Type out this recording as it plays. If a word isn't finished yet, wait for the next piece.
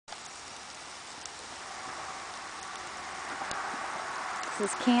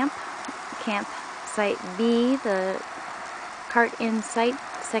This is camp site B, the cart in site,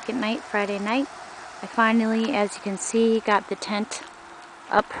 second night, Friday night. I finally, as you can see, got the tent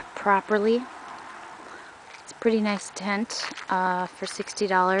up properly. It's a pretty nice tent for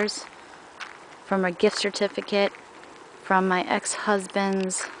 $60 from a gift certificate from my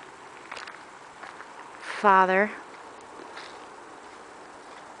ex-husband's father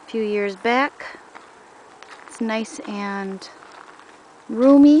a few years back. It's nice and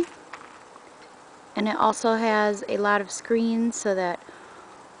roomy, and it also has a lot of screens so that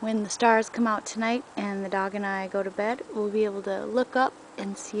when the stars come out tonight and the dog and I go to bed, we'll be able to look up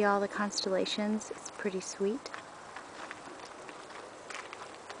and see all the constellations. It's pretty sweet.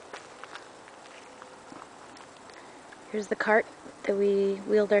 Here's the cart that we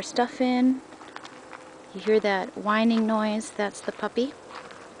wheeled our stuff in. You hear that whining noise? That's the puppy.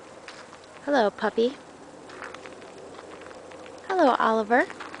 Hello, puppy. Hello, Oliver.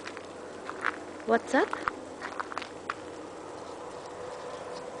 What's up?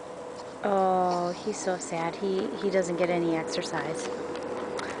 Oh, he's so sad. He doesn't get any exercise.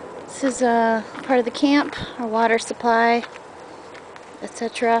 This is part of the camp, our water supply,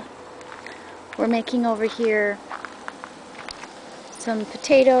 etc. We're making over here some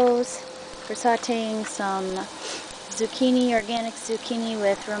potatoes. We're sauteing some zucchini, organic zucchini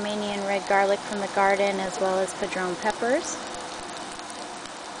with Romanian red garlic from the garden, as well as padron peppers.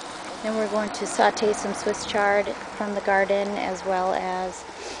 Then we're going to saute some Swiss chard from the garden, as well as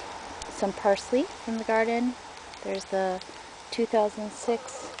some parsley from the garden. There's the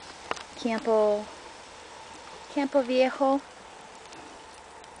 2006 Campo Viejo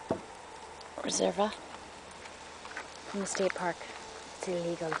Reserva from the state park. It's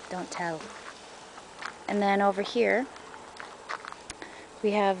illegal, don't tell. And then over here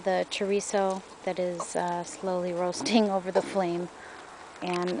we have the chorizo that is slowly roasting over the flame,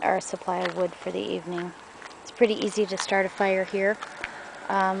 and our supply of wood for the evening. It's pretty easy to start a fire here.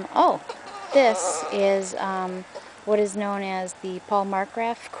 Oh, this is what is known as the Paul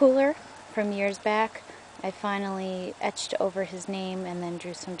Markgraf cooler from years back. I finally etched over his name and then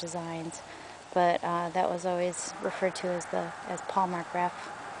drew some designs, but that was always referred to as Paul Markgraf.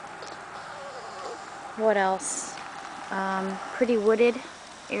 What else? Pretty wooded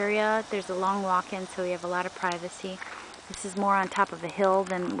area. There's a long walk-in, so we have a lot of privacy. This is more on top of a hill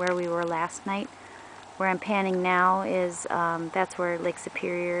than where we were last night. Where I'm panning now is, that's where Lake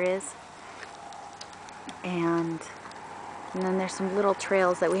Superior is. And then there's some little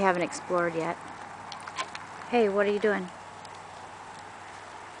trails that we haven't explored yet. Hey, what are you doing?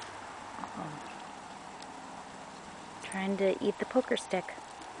 Trying to eat the poker stick.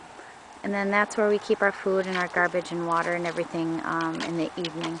 And then that's where we keep our food and our garbage and water and everything in the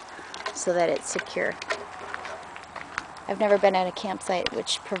evening, so that it's secure. I've never been at a campsite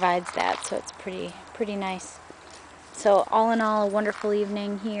which provides that, so it's pretty nice. So all in all, a wonderful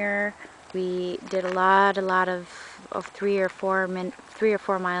evening here. We did a lot of 3 or 4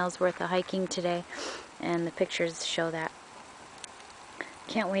 miles worth of hiking today, and the pictures show that.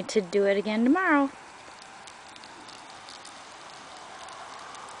 Can't wait to do it again tomorrow.